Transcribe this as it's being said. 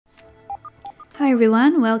Hi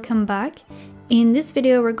everyone, welcome back. In this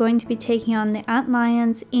video we're going to be taking on the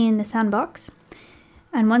Antlions in the sandbox.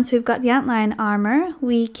 And once we've got the Antlion armor,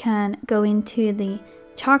 we can go into the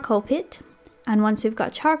charcoal pit. And once we've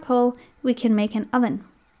got charcoal, we can make an oven.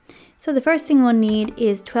 So the first thing we'll need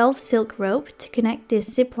is 12 silk rope to connect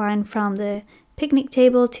this zip line from the picnic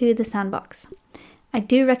table to the sandbox. I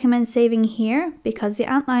do recommend saving here because the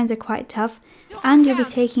Antlions are quite tough and you'll be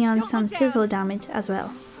taking on some sizzle damage as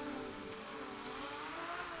well.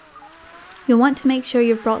 You'll want to make sure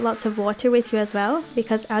you've brought lots of water with you as well,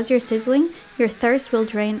 because as you're sizzling, your thirst will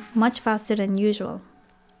drain much faster than usual.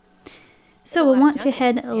 So we'll want to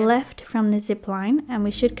head left from the zip line and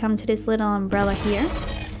we should come to this little umbrella here.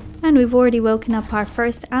 And we've already woken up our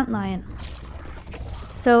first Antlion.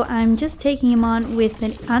 So I'm just taking him on with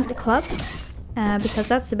an ant club, because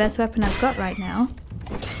that's the best weapon I've got right now.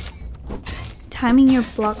 Timing your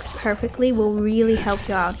blocks perfectly will really help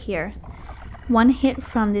you out here. One hit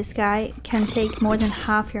from this guy can take more than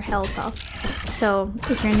half your health off. So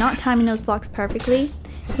if you're not timing those blocks perfectly,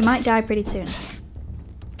 you might die pretty soon.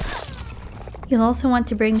 You'll also want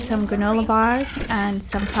to bring some granola bars and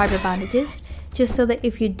some fiber bandages, just so that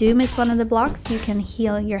if you do miss one of the blocks, you can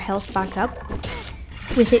heal your health back up.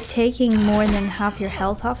 With it taking more than half your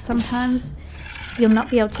health off sometimes, you'll not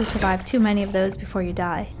be able to survive too many of those before you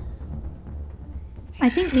die. I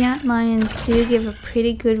think the Antlions do give a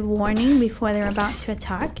pretty good warning before they're about to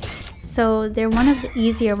attack, so they're one of the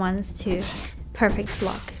easier ones to perfect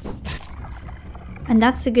block. And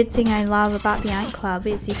that's the good thing I love about the Ant Club,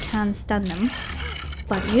 is you can stun them.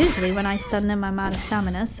 But usually when I stun them I'm out of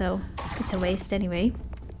stamina, so it's a waste anyway.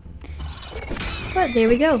 But there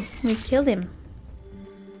we go, we've killed him.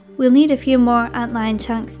 We'll need a few more Antlion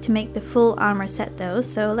chunks to make the full armor set though,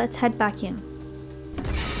 so let's head back in.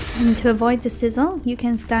 And to avoid the sizzle, you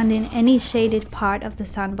can stand in any shaded part of the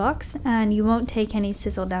sandbox and you won't take any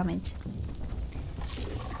sizzle damage.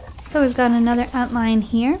 So we've got another Antlion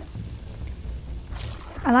here.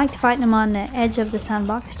 I like to fight them on the edge of the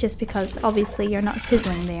sandbox just because obviously you're not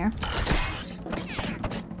sizzling there.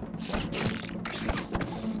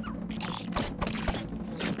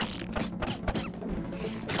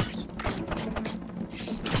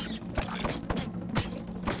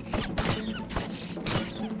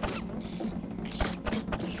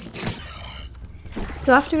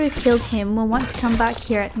 So after we've killed him, we'll want to come back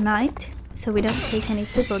here at night so we don't take any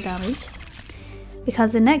sizzle damage,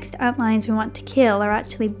 because the next Antlions we want to kill are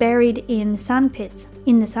actually buried in sand pits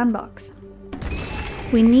in the sandbox.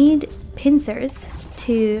 We need pincers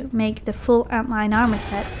to make the full Antlion armor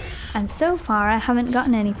set, and so far I haven't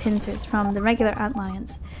gotten any pincers from the regular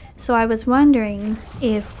Antlions, so I was wondering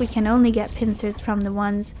if we can only get pincers from the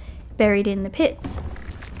ones buried in the pits,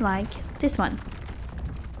 like this one.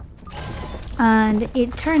 And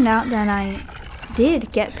it turned out that I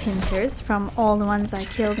did get pincers from all the ones I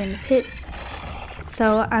killed in the pits.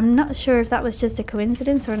 So I'm not sure if that was just a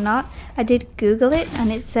coincidence or not. I did Google it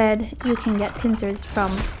and it said you can get pincers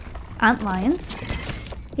from Antlions.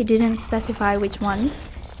 It didn't specify which ones.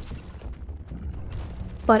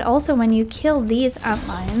 But also when you kill these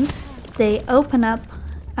Antlions, they open up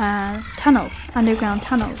tunnels, underground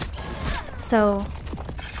tunnels. So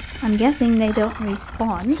I'm guessing they don't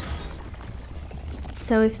respawn.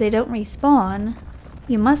 So if they don't respawn,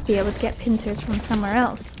 you must be able to get pincers from somewhere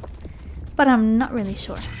else. But I'm not really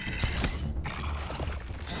sure.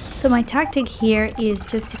 So my tactic here is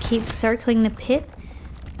just to keep circling the pit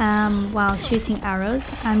while shooting arrows.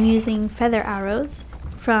 I'm using feather arrows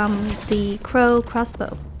from the crow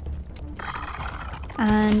crossbow.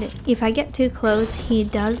 And if I get too close, he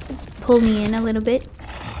does pull me in a little bit.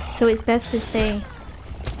 So it's best to stay,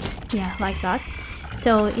 yeah, like that.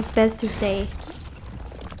 So it's best to stay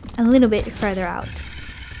a little bit further out.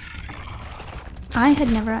 I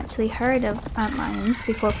had never actually heard of Antlions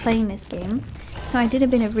before playing this game, so I did a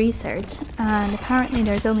bit of research, and apparently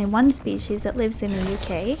there's only one species that lives in the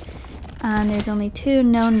UK, and there's only 2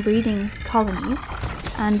 known breeding colonies,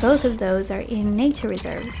 and both of those are in nature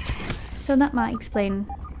reserves. So that might explain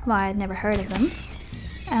why I'd never heard of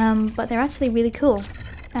them. But they're actually really cool.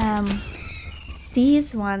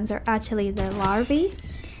 These ones are actually the larvae,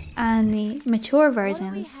 and the mature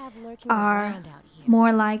versions are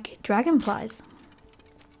more like dragonflies.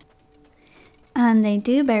 And they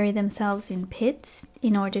do bury themselves in pits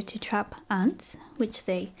in order to trap ants, which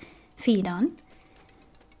they feed on.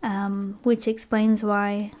 Which explains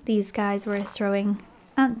why these guys were throwing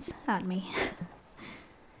ants at me.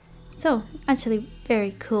 So, actually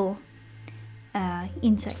very cool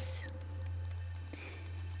insects.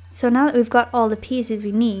 So now that we've got all the pieces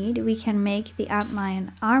we need, we can make the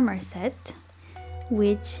Antlion armor set,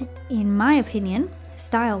 which in my opinion,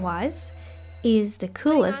 style-wise, is the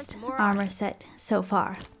coolest armor set so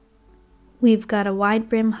far. We've got a wide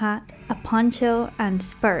brim hat, a poncho and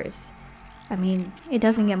spurs. I mean, it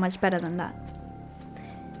doesn't get much better than that.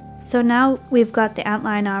 So now we've got the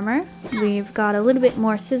Antlion armor, we've got a little bit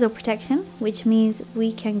more sizzle protection, which means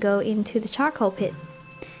we can go into the charcoal pit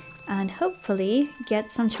and hopefully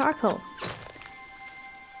get some charcoal.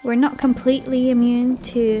 We're not completely immune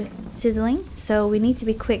to sizzling, so we need to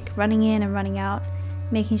be quick running in and running out,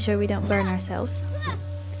 making sure we don't burn ourselves.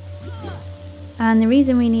 And the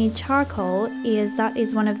reason we need charcoal is that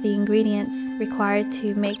is one of the ingredients required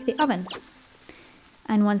to make the oven.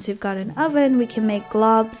 And once we've got an oven, we can make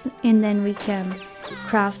globs, and then we can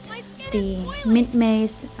craft the mint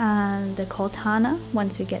mace and the katana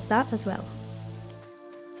once we get that as well.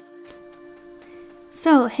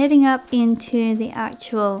 So heading up into the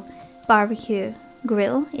actual barbecue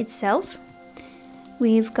grill itself,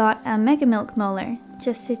 we've got a mega milk molar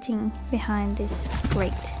just sitting behind this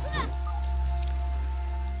grate.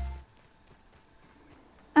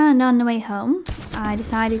 And on the way home, I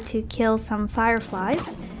decided to kill some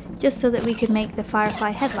fireflies just so that we could make the firefly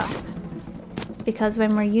headlamp. Because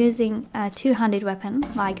when we're using a two-handed weapon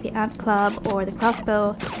like the ant club or the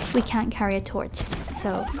crossbow, we can't carry a torch.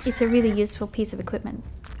 So it's a really useful piece of equipment.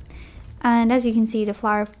 And as you can see, the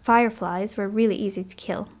fireflies were really easy to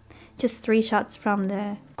kill. Just 3 shots from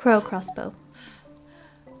the crow crossbow.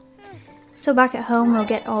 So back at home, we'll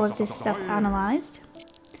get all of this stuff analyzed.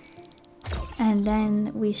 And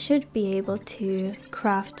then we should be able to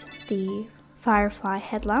craft the firefly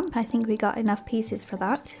headlamp. I think we got enough pieces for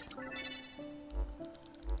that.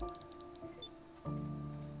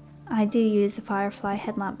 I do use the firefly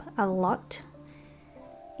headlamp a lot.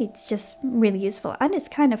 It's just really useful, and it's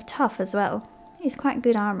kind of tough as well. It's quite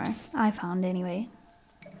good armor, I found anyway.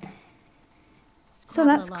 So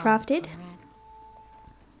that's crafted.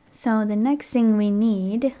 So the next thing we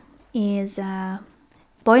need is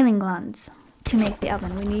boiling glands. To make the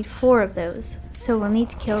oven, we need 4 of those, so we'll need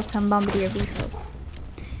to kill some bombardier beetles.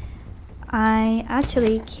 I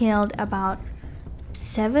actually killed about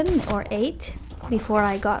 7 or 8 before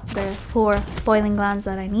I got the 4 boiling glands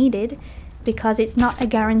that I needed, because it's not a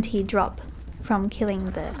guaranteed drop from killing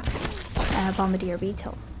the bombardier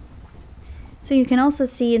beetle. So you can also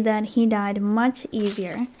see that he died much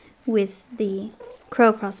easier with the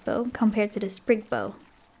crow crossbow compared to the sprig bow.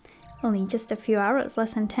 Only just a few arrows,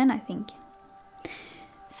 less than 10 I think.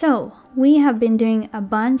 So we have been doing a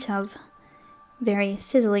bunch of very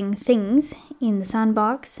sizzling things in the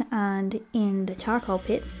sandbox and in the charcoal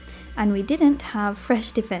pit, and we didn't have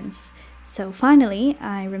fresh defense. So finally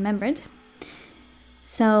I remembered.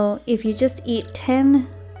 So if you just eat 10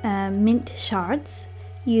 mint shards,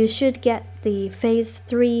 you should get the phase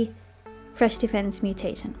 3 fresh defense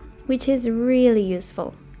mutation, which is really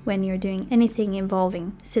useful when you're doing anything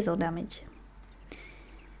involving sizzle damage.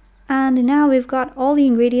 And now we've got all the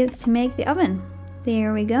ingredients to make the oven.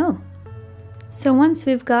 There we go. So once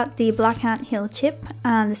we've got the black ant hill chip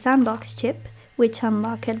and the sandbox chip, which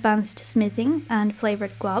unlock advanced smithing and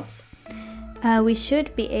flavored globs, we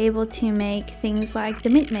should be able to make things like the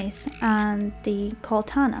mint mace and the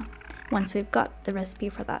katana once we've got the recipe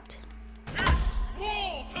for that.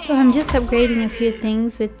 So I'm just upgrading a few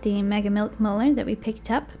things with the mega milk molar that we picked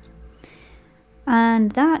up.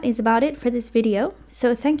 And that is about it for this video.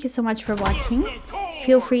 So thank you so much for watching.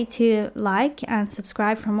 Feel free to like and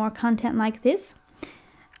subscribe for more content like this.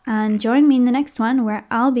 And join me in the next one where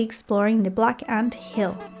I'll be exploring the Black Ant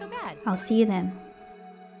Hill. I'll see you then.